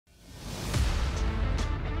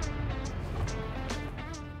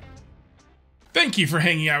Thank you for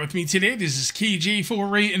hanging out with me today. This is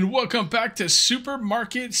KJ48 and welcome back to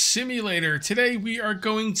Supermarket Simulator. Today we are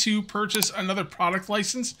going to purchase another product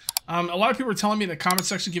license. A lot of people are telling me in the comment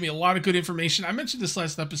section, give me a lot of good information. I mentioned this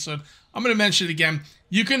last episode. I'm going to mention it again.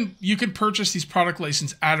 You can purchase these product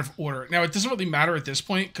licenses out of order. Now it doesn't really matter at this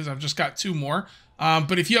point because I've just got 2 more.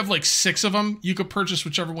 But if you have like 6 of them, you could purchase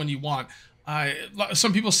whichever one you want.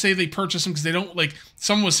 Some people say they purchase them because they don't like.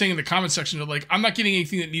 Someone was saying in the comment section, they're like, "I'm not getting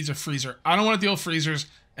anything that needs a freezer. I don't want to deal with freezers,"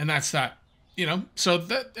 and that's that. You know, so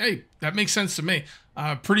that makes sense to me.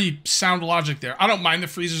 Pretty sound logic there. I don't mind the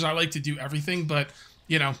freezers. I like to do everything, but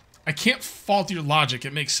you know, I can't fault your logic.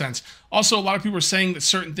 It makes sense. Also, a lot of people are saying that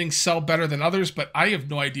certain things sell better than others, but I have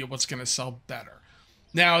no idea what's going to sell better.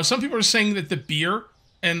 Now, some people are saying that the beer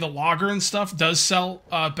and the lager and stuff does sell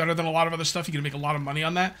better than a lot of other stuff. You're gonna make a lot of money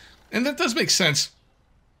on that. And that does make sense.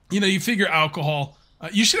 You know, you figure alcohol.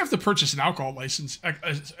 You should have to purchase an alcohol license,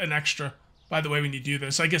 an extra, by the way, when you do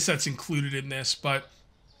this. I guess that's included in this. But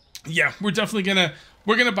yeah, we're definitely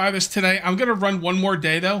we're gonna buy this today. I'm gonna run one more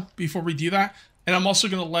day though before we do that, and I'm also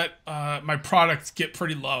gonna let my product get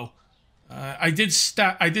pretty low. I did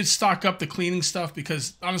stock up the cleaning stuff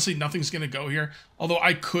because honestly, nothing's gonna go here. Although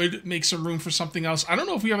I could make some room for something else. I don't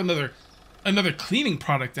know if we have another cleaning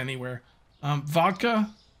product anywhere.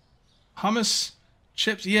 Vodka. Hummus,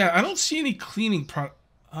 chips. Yeah, I don't see any cleaning product.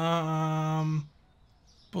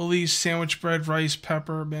 Bullies, sandwich bread, rice,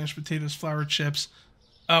 pepper, mashed potatoes, flour, chips.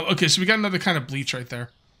 Okay, so we got another kind of bleach right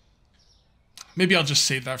there. Maybe I'll just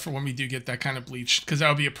save that for when we do get that kind of bleach, because that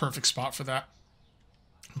would be a perfect spot for that.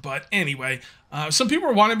 But anyway, some people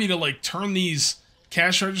were wanting me to like turn these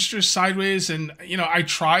cash registers sideways, and you know, I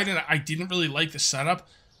tried and I didn't really like the setup.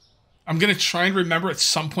 I'm going to try and remember at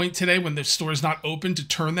some point today when the store is not open to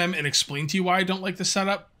turn them and explain to you why I don't like the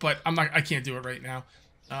setup, but I can't do it right now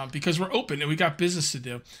because we're open and we got business to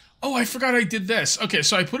do. Oh, I forgot I did this. Okay,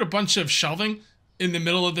 so I put a bunch of shelving in the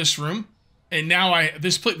middle of this room, and now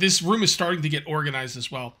this room is starting to get organized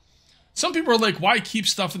as well. Some people are like, why keep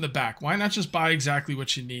stuff in the back? Why not just buy exactly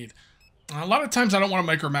what you need? A lot of times I don't want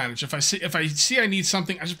to micromanage. If I see I need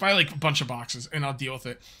something, I just buy like a bunch of boxes and I'll deal with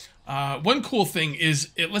it. One cool thing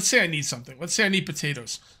is, let's say I need something. Let's say I need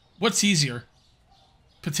potatoes. What's easier?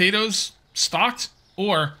 Potatoes stocked,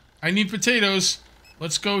 or I need potatoes.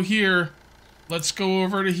 Let's go here. Let's go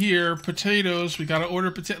over to here. Potatoes. We gotta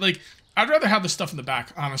order potato. Like, I'd rather have the stuff in the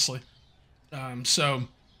back, honestly. So,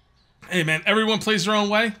 hey man, everyone plays their own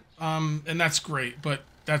way, and that's great. But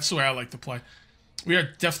that's the way I like to play. We are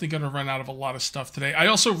definitely going to run out of a lot of stuff today. I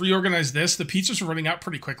also reorganized this. The pizzas are running out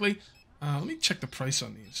pretty quickly. Let me check the price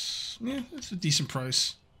on these. Yeah, it's a decent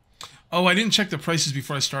price. Oh, I didn't check the prices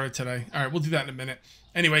before I started today. All right, we'll do that in a minute.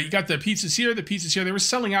 Anyway, you got the pizzas here, the pizzas here. They were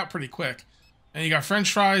selling out pretty quick. And you got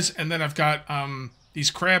French fries, and then I've got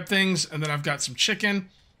these crab things, and then I've got some chicken,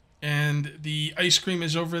 and the ice cream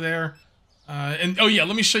is over there. And oh yeah,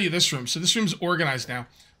 let me show you this room. So this room's organized now.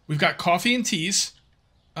 We've got coffee and teas.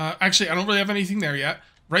 Actually, I don't really have anything there yet.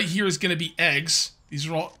 Right here is going to be eggs. These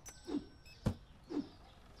are all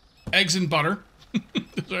eggs and butter.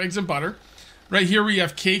 Those are eggs and butter. Right here we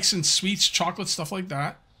have cakes and sweets, chocolate, stuff like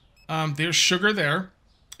that. There's sugar there.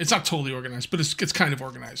 It's not totally organized, but it's kind of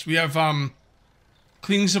organized. We have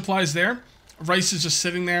cleaning supplies there. Rice is just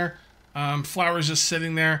sitting there. Flour is just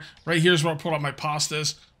sitting there. Right here is where I'll pull out my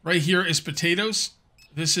pastas. Right here is potatoes.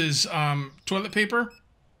 This is toilet paper.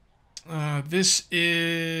 This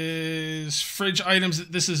is fridge items.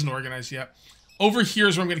 This isn't organized yet. Over here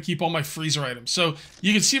is where I'm going to keep all my freezer items. So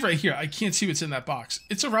you can see right here, I can't see what's in that box.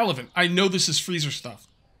 It's irrelevant. I know this is freezer stuff.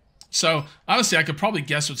 So honestly, I could probably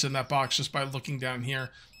guess what's in that box just by looking down here.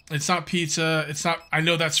 It's not pizza. It's not, I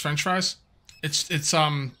know that's French fries. It's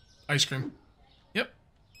ice cream. Yep.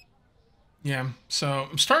 Yeah. So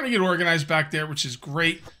I'm starting to get organized back there, which is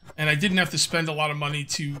great. And I didn't have to spend a lot of money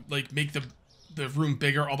to like make the room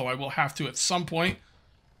bigger, although I will have to at some point,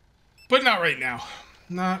 but not right now.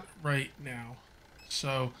 Not right now.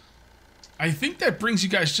 So I think that brings you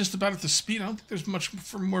guys just about at the speed. I don't think there's much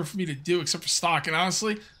more for me to do except for stock, and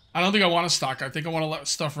honestly, I don't think I want to stock. I think I want to let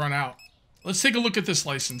stuff run out. Let's take a look at this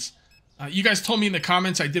license. You guys told me in the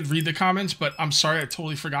comments, I did read the comments, but I'm sorry, I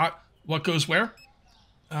totally forgot what goes where.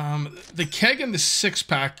 The keg and the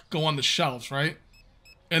 6-pack go on the shelves, right?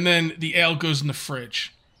 And then the ale goes in the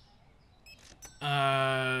fridge.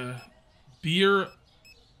 Beer,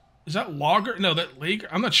 is that lager? No, that lager.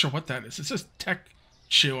 I'm not sure what that is. It says Tech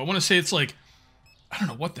Chew. I want to say it's like, I don't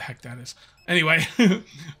know what the heck that is. Anyway,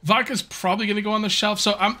 vodka's probably going to go on the shelf.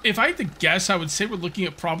 So if I had to guess, I would say we're looking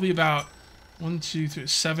at probably about 1, 2, 3,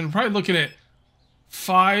 7. Probably looking at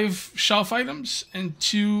 5 shelf items and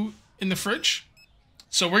 2 in the fridge.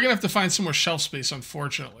 So we're going to have to find some more shelf space,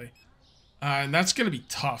 unfortunately. And that's going to be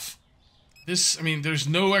tough. I mean, there's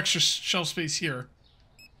no extra shelf space here.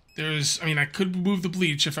 I could move the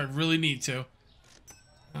bleach if I really need to.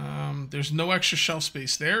 There's no extra shelf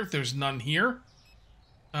space there. There's none here.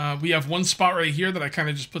 We have one spot right here that I kind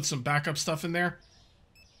of just put some backup stuff in there.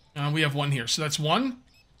 We have one here. So that's 1,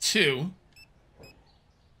 2,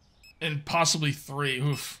 and possibly 3.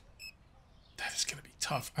 Oof. That is going to be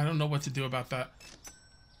tough. I don't know what to do about that.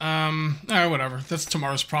 Whatever. That's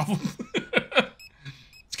tomorrow's problem.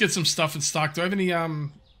 Let's get some stuff in stock. Do I have any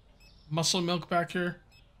muscle milk back here?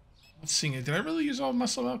 Let's see. Did I really use all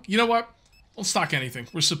muscle milk? You know what? Don't stock anything.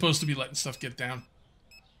 We're supposed to be letting stuff get down.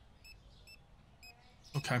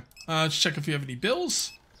 Okay. Let's check if we have any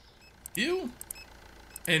bills. Ew.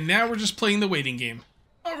 And now we're just playing the waiting game.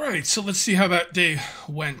 Alright, so let's see how that day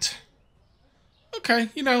went. Okay,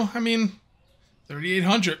 you know, I mean,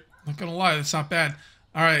 3,800. Not gonna lie, that's not bad.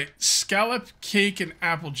 Alright, scallop, cake, and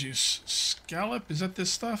apple juice. Scallop, is that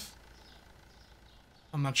this stuff?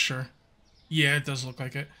 I'm not sure. Yeah, it does look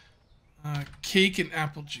like it. Cake and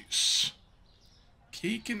apple juice.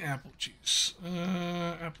 Cake and apple juice.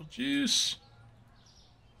 Apple juice.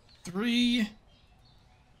 3.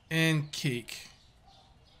 And cake.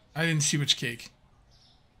 I didn't see which cake.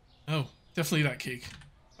 Oh, definitely that cake.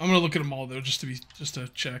 I'm gonna look at them all though, just to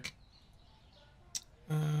check.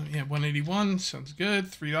 Yeah, 181 sounds good.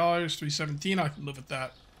 $3, $3.17. I can live with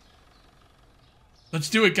that. Let's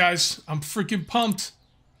do it, guys. I'm freaking pumped.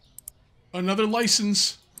 Another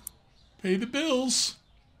license. Pay the bills.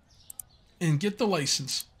 And get the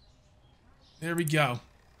license. There we go.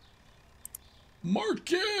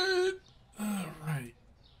 Market. All right.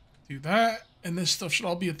 Do that. And this stuff should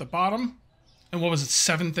all be at the bottom. And what was it?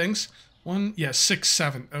 7 things? 1, yeah, 6,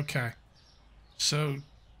 7. Okay. So,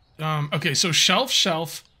 okay, so shelf,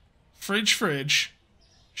 shelf, fridge, fridge,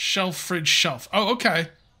 shelf, fridge, shelf. Oh, okay.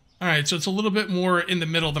 All right, so it's a little bit more in the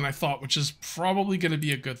middle than I thought, which is probably going to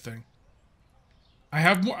be a good thing. I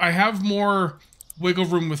have more wiggle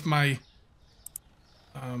room with my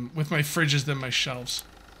fridges than my shelves.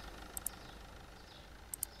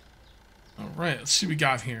 All right, let's see what we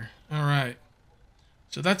got here. All right.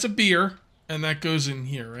 So that's a beer, and that goes in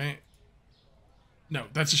here, right? No,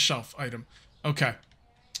 that's a shelf item. Okay.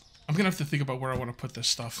 I'm going to have to think about where I want to put this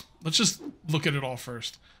stuff. Let's just look at it all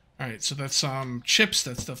first. All right, so that's chips.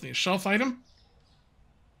 That's definitely a shelf item.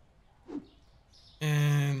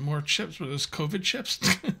 And more chips. What are those, COVID chips?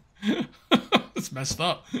 That's messed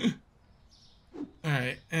up. All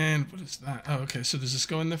right, and what is that? Oh, okay, so does this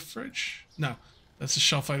go in the fridge? No, that's a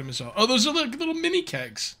shelf item as well. Oh, those are like little mini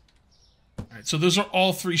kegs. All right, so those are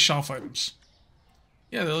all 3 shelf items.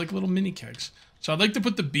 Yeah, they're like little mini kegs. So I'd like to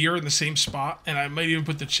put the beer in the same spot, and I might even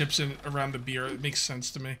put the chips in around the beer. It makes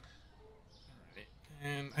sense to me. All right,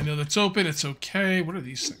 and I know that's open. It's okay. What are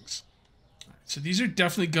these things? All right, so these are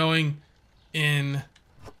definitely going in.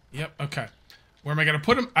 Yep, okay. Where am I going to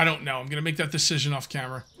put them? I don't know. I'm going to make that decision off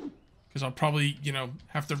camera. Because I'll probably, you know,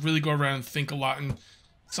 have to really go around and think a lot. And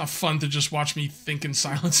it's not fun to just watch me think in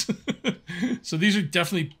silence. So these are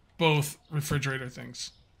definitely both refrigerator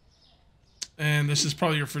things. And this is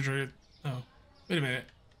probably your refrigerator. Oh, wait a minute.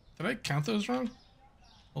 Did I count those wrong?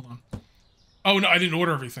 Hold on. Oh, no, I didn't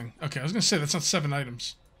order everything. Okay, I was going to say, that's not 7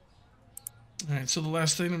 items. All right, so the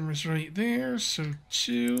last item is right there. So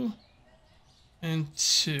 2 and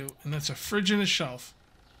 2. And that's a fridge and a shelf.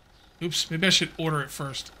 Oops, maybe I should order it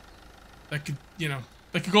first. That could, you know,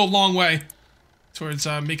 that could go a long way towards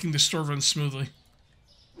making the store run smoothly.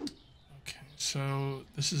 Okay, so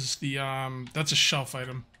this is the, that's a shelf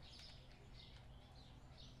item.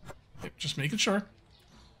 Yep, just making sure.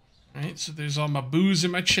 All right, so there's all my booze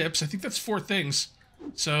and my chips. I think that's 4 things.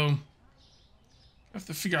 So I have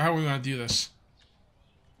to figure out how we want to do this.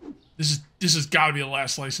 This has got to be the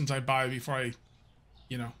last license I buy before I,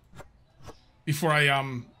 you know,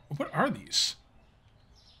 what are these?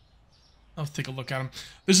 I'll take a look at them.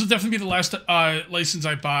 This will definitely be the last license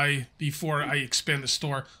I buy before I expand the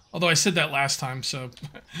store. Although I said that last time, so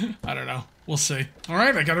I don't know. We'll see. All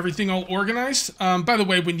right, I got everything all organized. By the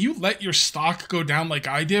way, when you let your stock go down like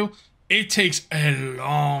I do, it takes a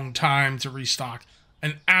long time to restock.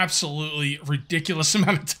 An absolutely ridiculous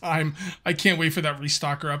amount of time. I can't wait for that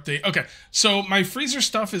restocker update. Okay, so my freezer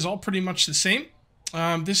stuff is all pretty much the same.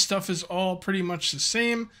 This stuff is all pretty much the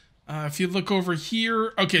same. If you look over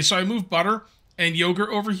here, okay, so I moved butter and yogurt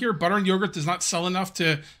over here. Butter and yogurt does not sell enough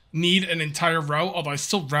to need an entire row, although I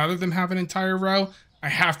still rather them have an entire row. I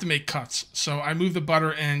have to make cuts, so I moved the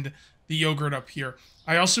butter and the yogurt up here.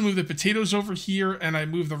 I also moved the potatoes over here, and I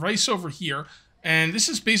moved the rice over here. And this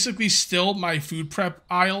is basically still my food prep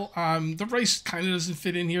aisle. The rice kind of doesn't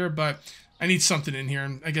fit in here, but I need something in here,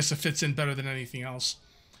 and I guess it fits in better than anything else.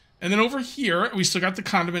 And then over here, we still got the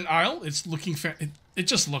condiment aisle. It's looking, it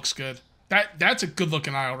just looks good. That's a good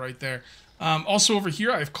looking aisle right there. Also over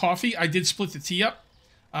here, I have coffee. I did split the tea up.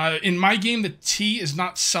 In my game, the tea is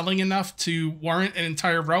not selling enough to warrant an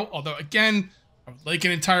entire row. Although, again, I would like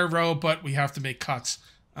an entire row, but we have to make cuts.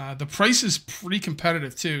 The price is pretty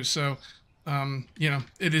competitive too, so, you know,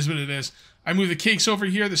 it is what it is. I moved the cakes over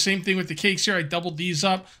here. The same thing with the cakes here. I doubled these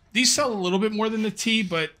up. These sell a little bit more than the tea,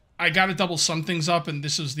 but I got to double some things up, and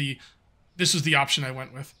this was the option I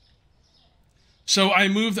went with. So I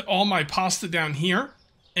moved all my pasta down here,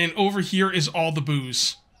 and over here is all the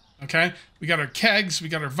booze. Okay? We got our kegs, we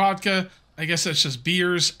got our vodka, I guess that's just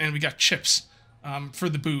beers, and we got chips for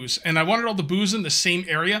the booze. And I wanted all the booze in the same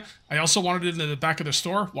area. I also wanted it in the back of the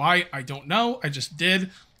store. Why? I don't know. I just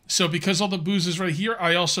did. So because all the booze is right here,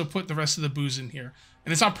 I also put the rest of the booze in here.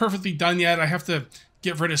 And it's not perfectly done yet. I have to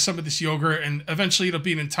get rid of some of this yogurt, and eventually it'll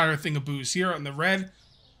be an entire thing of booze here on the red,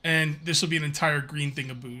 and this will be an entire green thing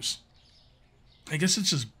of booze. I guess it's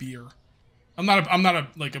just beer. I'm not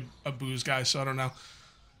a booze guy, so I don't know.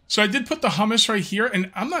 So I did put the hummus right here,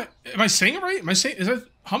 and am I saying it right? Is that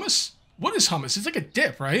hummus? What is hummus? It's like a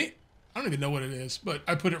dip, right? I don't even know what it is, but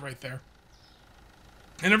I put it right there.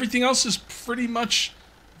 And everything else is pretty much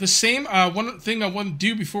the same. One thing I want to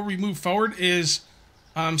do before we move forward is,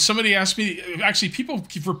 somebody asked me, actually people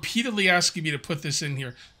keep repeatedly asking me to put this in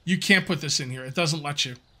here. You can't put this in here. It doesn't let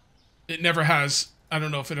you. It never has. I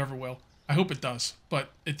don't know if it ever will. I hope it does, but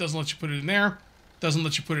it doesn't let you put it in there. It doesn't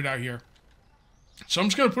let you put it out here. So I'm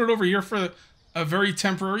just going to put it over here for a very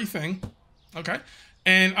temporary thing. Okay.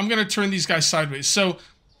 And I'm going to turn these guys sideways. So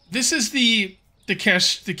this is the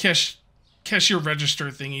cashier register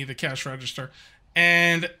thingy, the cash register.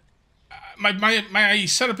 And my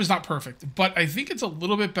setup is not perfect, but I think it's a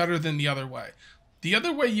little bit better than the other way. The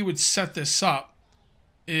other way you would set this up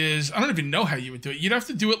is, I don't even know how you would do it. You'd have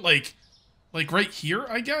to do it like right here,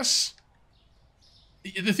 I guess.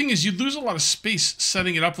 The thing is, you'd lose a lot of space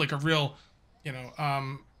setting it up like a real, you know,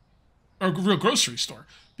 or a real grocery store,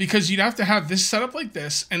 because you'd have to have this set up like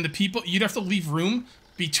this, and you'd have to leave room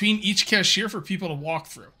between each cashier for people to walk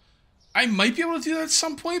through. I might be able to do that at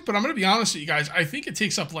some point, but I'm going to be honest with you guys. I think it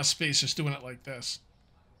takes up less space just doing it like this.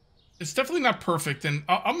 It's definitely not perfect, and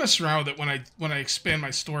I'll mess around with it when I expand my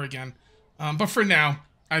store again. But for now,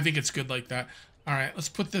 I think it's good like that. All right, let's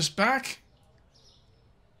put this back.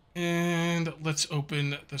 And let's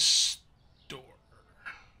open the store.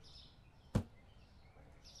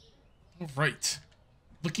 All right.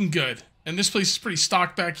 Looking good. And this place is pretty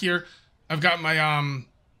stocked back here. I've got my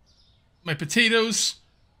my potatoes,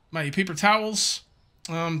 my paper towels.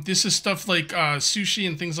 This is stuff like sushi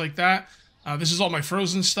and things like that. This is all my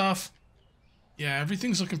frozen stuff. Yeah,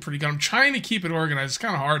 everything's looking pretty good. I'm trying to keep it organized. It's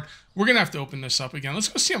kind of hard. We're going to have to open this up again. Let's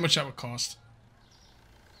go see how much that would cost.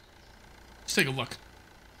 Let's take a look.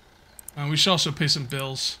 We should also pay some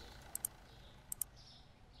bills.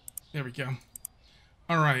 There we go.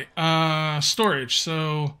 All right. Storage.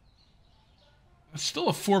 So it's still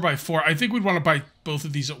a 4x4. I think we'd want to buy both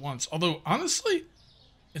of these at once. Although, honestly,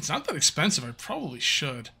 it's not that expensive. I probably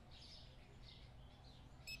should.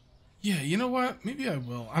 Yeah, you know what? Maybe I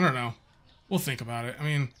will. I don't know. We'll think about it. I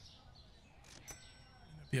mean,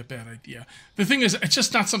 it'd be a bad idea. The thing is, it's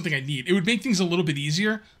just not something I need. It would make things a little bit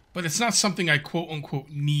easier, but it's not something I quote-unquote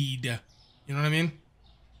need. You know what I mean?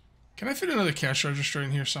 Can I fit another cash register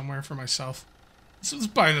in here somewhere for myself? Let's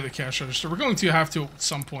buy another cash register. We're going to have to at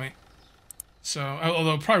some point. So,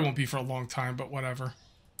 although it probably won't be for a long time, but whatever.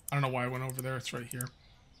 I don't know why I went over there. It's right here.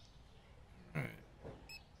 All right.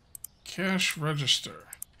 Cash register.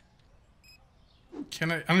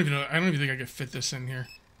 Can I don't even know. I don't even think I could fit this in here.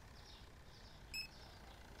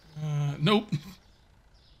 Nope.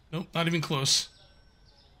 Nope, not even close.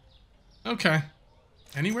 Okay.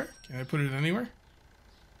 Anywhere? Can I put it anywhere?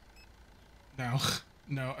 No.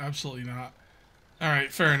 No, absolutely not.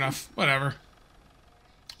 Alright, fair enough. Whatever.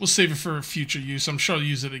 We'll save it for future use. I'm sure I'll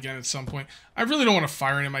use it again at some point. I really don't want to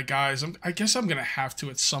fire any of my guys. I guess I'm going to have to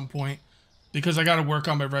at some point, because I got to work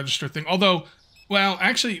on my register thing. Although, well,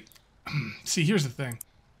 actually, see, here's the thing.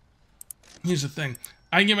 Here's the thing.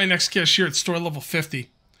 I can get my next cashier at store level 50.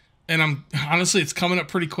 And honestly, it's coming up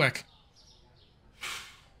pretty quick.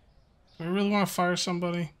 Do I really want to fire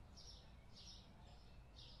somebody?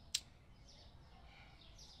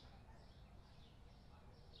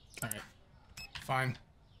 Alright. Fine.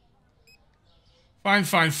 Fine,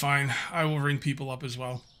 fine, fine. I will ring people up as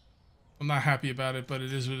well. I'm not happy about it, but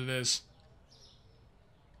it is what it is.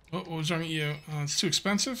 What was wrong with you? It's too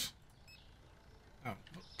expensive? Oh,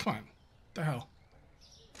 come on. What the hell?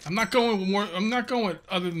 I'm not going with more. I'm not going with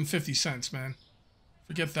other than 50 cents, man.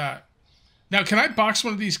 Forget that. Now, can I box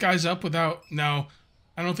one of these guys up without... No,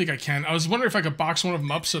 I don't think I can. I was wondering if I could box one of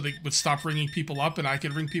them up so they would stop ringing people up and I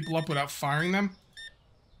could ring people up without firing them.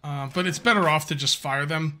 But it's better off to just fire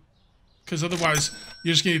them. Because otherwise,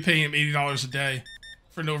 you're just going to be paying him $80 a day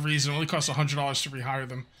for no reason. It only costs $100 to rehire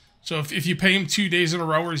them. So if you pay him 2 days in a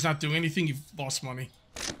row where he's not doing anything, you've lost money.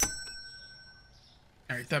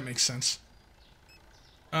 Alright, that makes sense.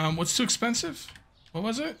 What's too expensive? What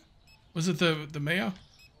was it? Was it the mayo?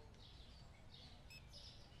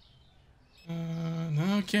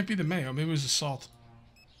 No, it can't be the mayo. Maybe it was the salt.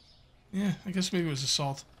 Yeah, I guess maybe it was the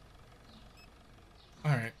salt.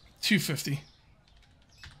 Alright, $2.50.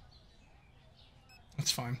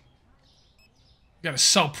 That's fine. You gotta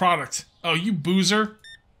sell product. Oh, you boozer.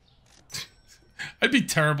 I'd be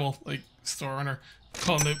terrible, like, store owner.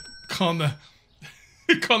 Calling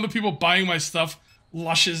the people buying my stuff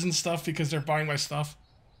lushes and stuff because they're buying my stuff.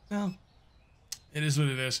 No. It is what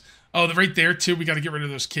it is. Oh, right there, too, we got to get rid of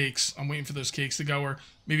those cakes. I'm waiting for those cakes to go, or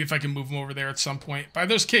maybe if I can move them over there at some point. Buy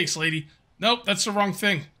those cakes, lady. Nope, that's the wrong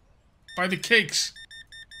thing. Buy the cakes.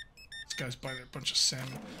 This guy's buying a bunch of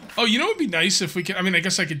salmon. Oh, you know what would be nice if we could... I mean, I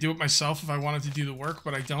guess I could do it myself if I wanted to do the work,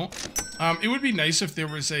 but I don't. It would be nice if there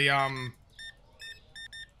was a, an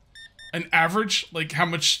average, like how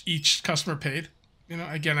much each customer paid. You know,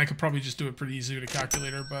 again, I could probably just do it pretty easily with a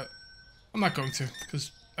calculator, but I'm not going to,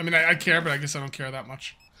 because... I mean, I care, but I guess I don't care that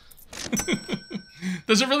much.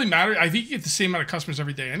 Does it really matter? I think you get the same amount of customers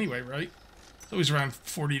every day anyway, right? It's always around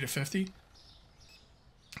 40 to 50.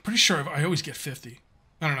 I'm pretty sure I always get 50.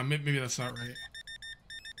 I don't know. Maybe that's not right.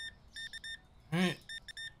 All right.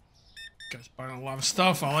 Guy's buying a lot of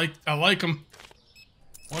stuff. I like them.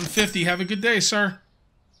 150. Have a good day, sir.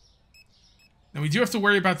 Now we do have to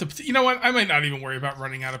worry about the... You know what? I might not even worry about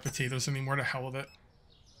running out of potatoes anymore. To hell with it.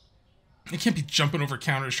 I can't be jumping over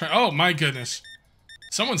counters trying... Oh, my goodness.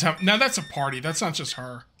 Someone's having... Now, that's a party. That's not just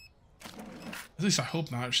her. At least I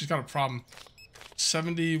hope not. She's got a problem.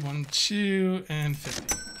 70, 1, 2, and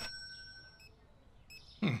 50.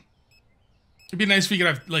 It'd be nice if we could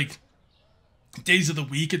have, like, days of the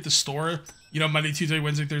week at the store. You know, Monday, Tuesday,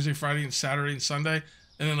 Wednesday, Thursday, Friday, and Saturday, and Sunday.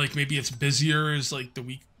 And then, like, maybe it's busier as, like,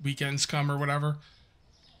 the weekends come or whatever.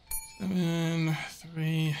 7,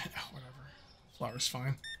 3... whatever. Flour's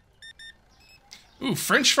fine. Ooh,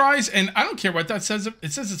 French fries, and I don't care what that says.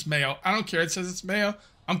 It says it's mayo. I don't care. It says it's mayo.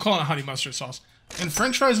 I'm calling it honey mustard sauce. And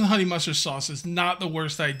French fries and honey mustard sauce is not the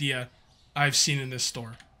worst idea I've seen in this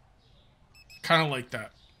store. Kind of like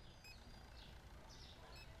that.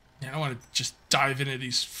 Yeah, I want to just dive into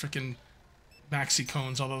these freaking maxi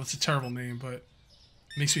cones, although it's a terrible name, but it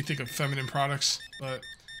makes me think of feminine products. But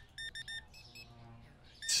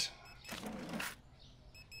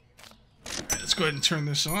all right, let's go ahead and turn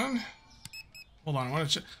this on. Hold on, I want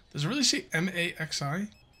to check. Does it really say M-A-X-I?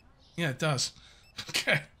 Yeah, it does.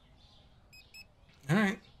 Okay.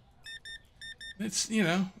 Alright. It's, you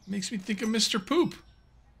know, makes me think of Mr. Poop.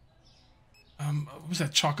 What was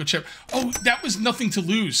that chocolate chip? Oh, that was nothing to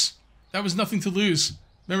lose. That was nothing to lose.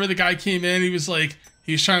 Remember the guy came in, he was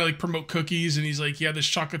trying to, like, promote cookies, and he's like, he had this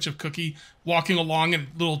chocolate chip cookie walking along, and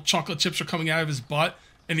little chocolate chips are coming out of his butt,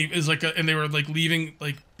 and he was like, and they were, like, leaving,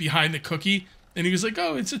 like, behind the cookie. And he was like,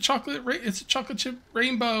 "Oh, it's a chocolate chip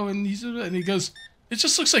rainbow," and he goes, "It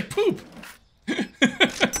just looks like poop." If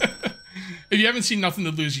you haven't seen Nothing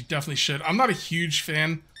to Lose, you definitely should. I'm not a huge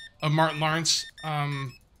fan of Martin Lawrence,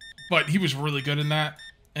 but he was really good in that.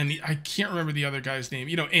 And I can't remember the other guy's name.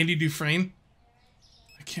 You know, Andy Dufresne.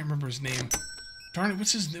 I can't remember his name. Darn it!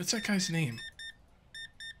 What's that guy's name?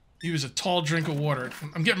 He was a tall drink of water.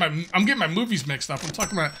 I'm getting my movies mixed up. I'm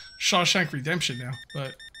talking about Shawshank Redemption now,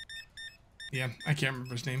 but. Yeah, I can't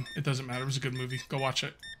remember his name. It doesn't matter. It was a good movie. Go watch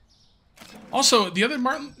it. Also, the other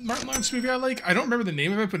Martin Lawrence movie I like, I don't remember the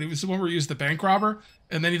name of it, but it was the one where he was the bank robber,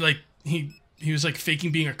 and then he was like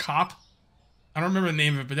faking being a cop. I don't remember the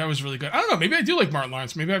name of it, but that was really good. I don't know. Maybe I do like Martin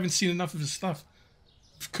Lawrence. Maybe I haven't seen enough of his stuff.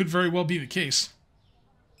 Could very well be the case.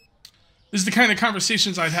 This is the kind of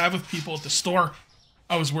conversations I'd have with people at the store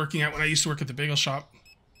I was working at when I used to work at the bagel shop.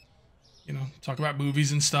 You know, talk about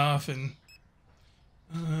movies and stuff, and...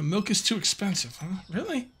 milk is too expensive, huh?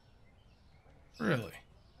 Really? Really?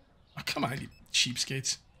 Oh, come on, you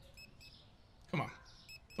cheapskates. Come on.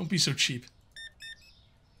 Don't be so cheap.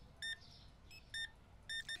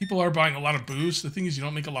 People are buying a lot of booze. The thing is, you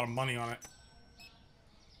don't make a lot of money on it.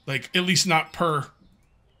 Like, at least not per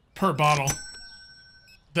bottle.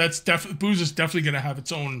 That's booze is definitely going to have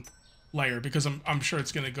its own layer, because I'm sure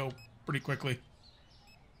it's going to go pretty quickly.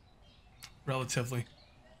 Relatively.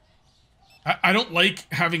 I don't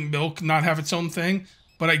like having milk not have its own thing,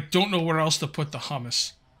 but I don't know where else to put the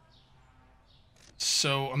hummus.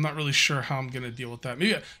 So I'm not really sure how I'm going to deal with that.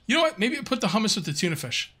 Maybe, you know what? Maybe I put the hummus with the tuna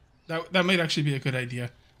fish. That might actually be a good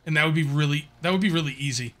idea. And that would be really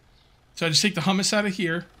easy. So I just take the hummus out of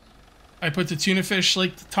here. I put the tuna fish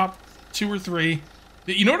like the top 2 or 3.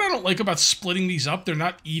 You know what I don't like about splitting these up? They're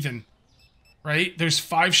not even, right? There's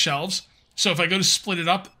 5 shelves. So if I go to split it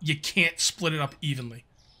up, you can't split it up evenly.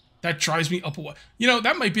 That drives me up a wall. You know,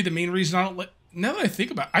 that might be the main reason I don't like... Now that I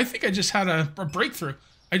think about it, I think I just had a breakthrough.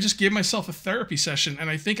 I just gave myself a therapy session, and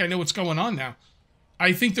I think I know what's going on now.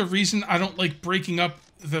 I think the reason I don't like breaking up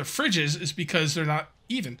the fridges is because they're not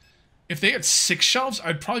even. If they had 6 shelves,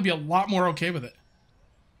 I'd probably be a lot more okay with it.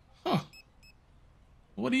 Huh.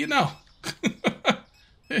 What do you know? I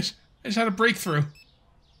just had a breakthrough.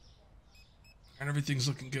 And everything's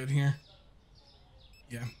looking good here.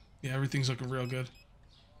 Yeah, everything's looking real good.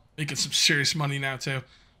 Making some serious money now, too.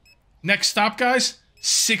 Next stop, guys,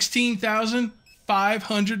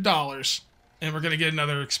 $16,500. And we're going to get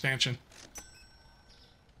another expansion.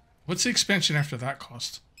 What's the expansion after that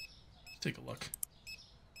cost? Let's take a look.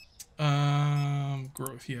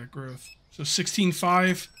 Growth, yeah, growth. So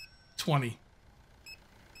 16.5, 20.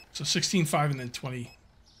 So 16.5 and then 20,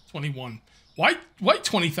 21. Why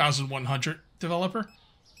 20,100, developer?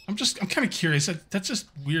 I'm kind of curious. That's just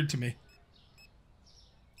weird to me.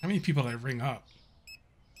 How many people did I ring up?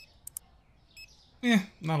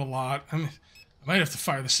 Not a lot. I might have to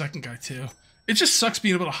fire the second guy too. It just sucks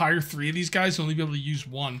being able to hire 3 of these guys and only be able to use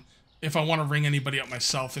 1 if I want to ring anybody up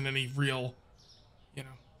myself in any real, you know.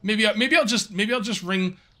 Maybe I'll just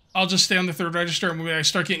ring. I'll just stay on the 3rd register, and when I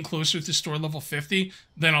start getting closer to store level 50,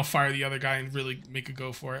 then I'll fire the other guy and really make a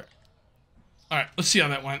go for it. All right, let's see how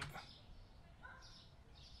that went.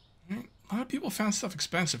 A lot of people found stuff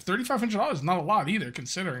expensive. $3,500 is not a lot either,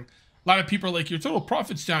 considering. A lot of people are like, your total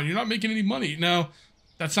profit's down. You're not making any money. No,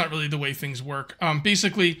 that's not really the way things work.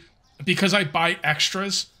 Basically, because I buy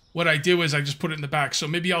extras, what I do is I just put it in the back. So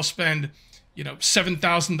maybe I'll spend, you know,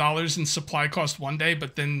 $7,000 in supply cost one day,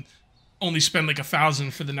 but then only spend like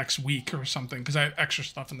 $1,000 for the next week or something because I have extra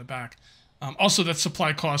stuff in the back. Also, that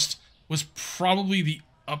supply cost was probably the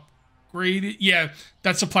upgraded. Yeah,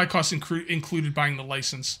 that supply cost included buying the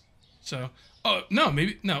license. So, oh, no,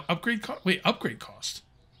 maybe, no, upgrade cost. Wait, upgrade cost.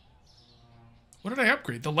 What did I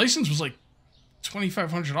upgrade? The license was like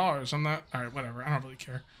 $2,500. I'm not, all right, whatever. I don't really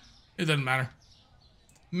care. It doesn't matter.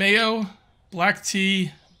 Mayo, black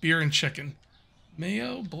tea, beer, and chicken.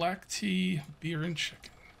 Mayo, black tea, beer, and chicken.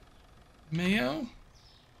 Mayo,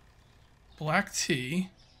 black tea.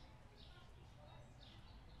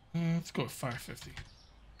 Let's go with $5.50.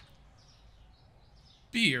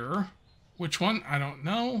 Beer. Which one? I don't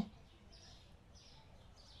know.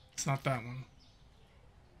 It's not that one.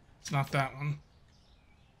 It's not that one.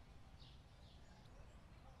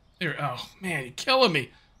 There. Oh, man, you're killing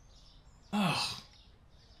me. Oh.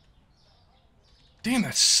 Damn,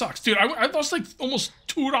 that sucks. Dude, I lost like almost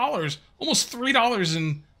 $2. Almost $3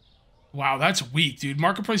 in... Wow, that's weak, dude.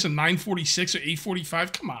 Market price of $9.46 or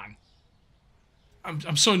 $8.45. Come on.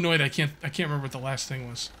 I'm so annoyed I can't remember what the last thing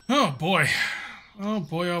was. Oh boy. Oh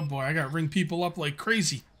boy, oh boy. I gotta ring people up like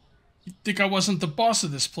crazy. You'd think I wasn't the boss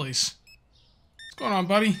of this place. What's going on,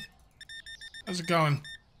 buddy? How's it going?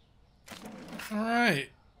 Alright.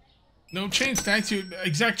 No change. Thank you.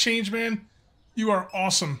 Exact change, man. You are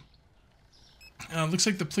awesome. Looks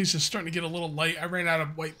like the place is starting to get a little light. I ran out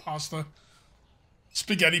of white pasta.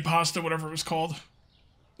 Spaghetti pasta, whatever it was called.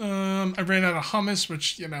 I ran out of hummus,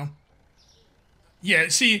 which, you know. Yeah,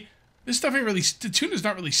 see, this stuff ain't really... The tuna's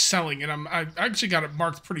not really selling, and I actually got it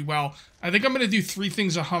marked pretty well. I think I'm going to do 3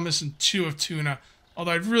 things of hummus and 2 of tuna.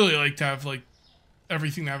 Although I'd really like to have, like,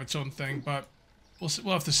 everything to have its own thing, but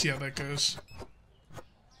we'll have to see how that goes.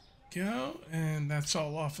 Go, and that's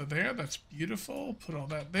all off of there. That's beautiful. Put all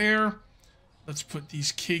that there. Let's put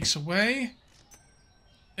these cakes away.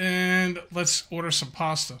 And let's order some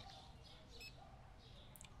pasta.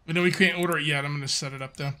 We know we can't order it yet. I'm going to set it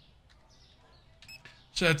up, though.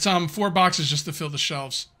 So it's 4 boxes just to fill the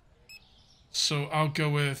shelves. So I'll go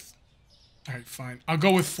with... Alright, fine. I'll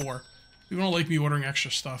go with 4. People don't like me ordering extra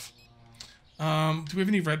stuff. Do we have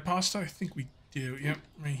any red pasta? I think we do. Yep,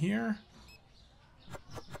 right here.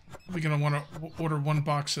 We're going to want to order 1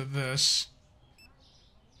 box of this.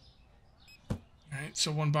 Alright,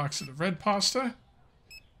 so 1 box of the red pasta.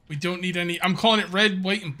 We don't need any... I'm calling it red,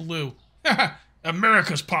 white, and blue.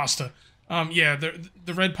 America's pasta. Yeah,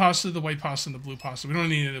 the red pasta, the white pasta, and the blue pasta. We don't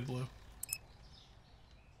need any of the blue.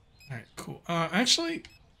 Alright, cool. Actually,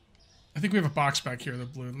 I think we have a box back here, the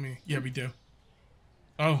blue. Yeah, we do.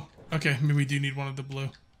 Oh, okay. Maybe we do need one of the blue.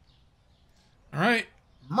 All right,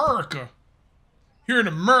 America. Here in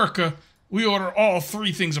America, we order all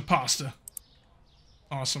 3 things of pasta.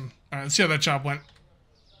 Awesome. All right, let's see how that job went.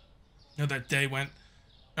 How that day went.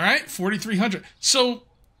 All right, 4,300. So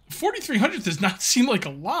 4,300 does not seem like a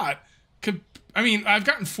lot. I mean, I've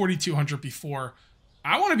gotten 4,200 before.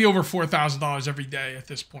 I want to be over $4,000 every day at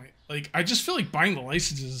this point. Like, I just feel like buying the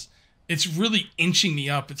licenses, it's really inching me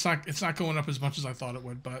up. It's not going up as much as I thought it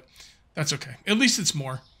would, but that's okay. At least it's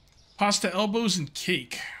more. Pasta, elbows, and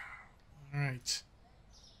cake. All right.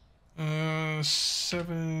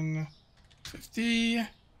 750.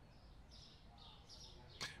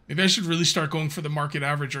 Maybe I should really start going for the market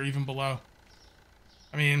average or even below.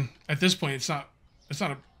 I mean, at this point, it's not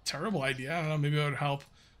a terrible idea. I don't know. Maybe it would help.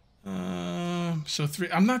 So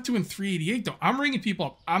I'm not doing 388 though. I'm ringing people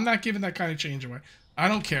up. I'm not giving that kind of change away. I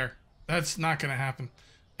don't care. That's not going to happen.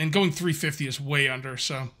 And going 350 is way under,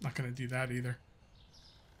 so I'm not going to do that either.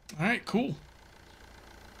 All right, cool.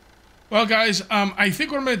 Well, guys, I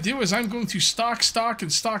think what I'm going to do is I'm going to stock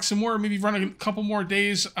some more. Maybe run a couple more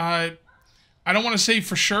days. I don't want to say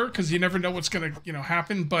for sure because you never know what's going to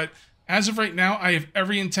happen. But as of right now, I have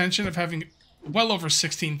every intention of having well over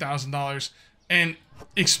 $16,000 and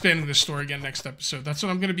expanding the store again next episode. That's what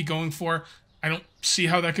I'm going to be going for. I don't see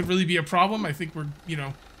how that could really be a problem. I think we're,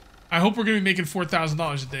 I hope we're going to be making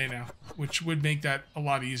 $4,000 a day now, which would make that a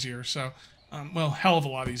lot easier. So, well, hell of a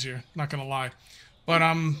lot easier. Not going to lie. But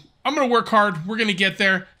I'm going to work hard. We're going to get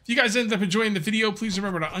there. If you guys end up enjoying the video, please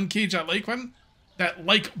remember to uncage that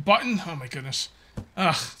like button. Oh my goodness.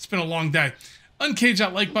 It's been a long day. Uncage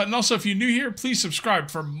that like button. Also, if you're new here, please subscribe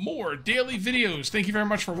for more daily videos. Thank you very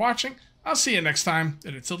much for watching. I'll see you next time.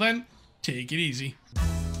 And until then, take it easy.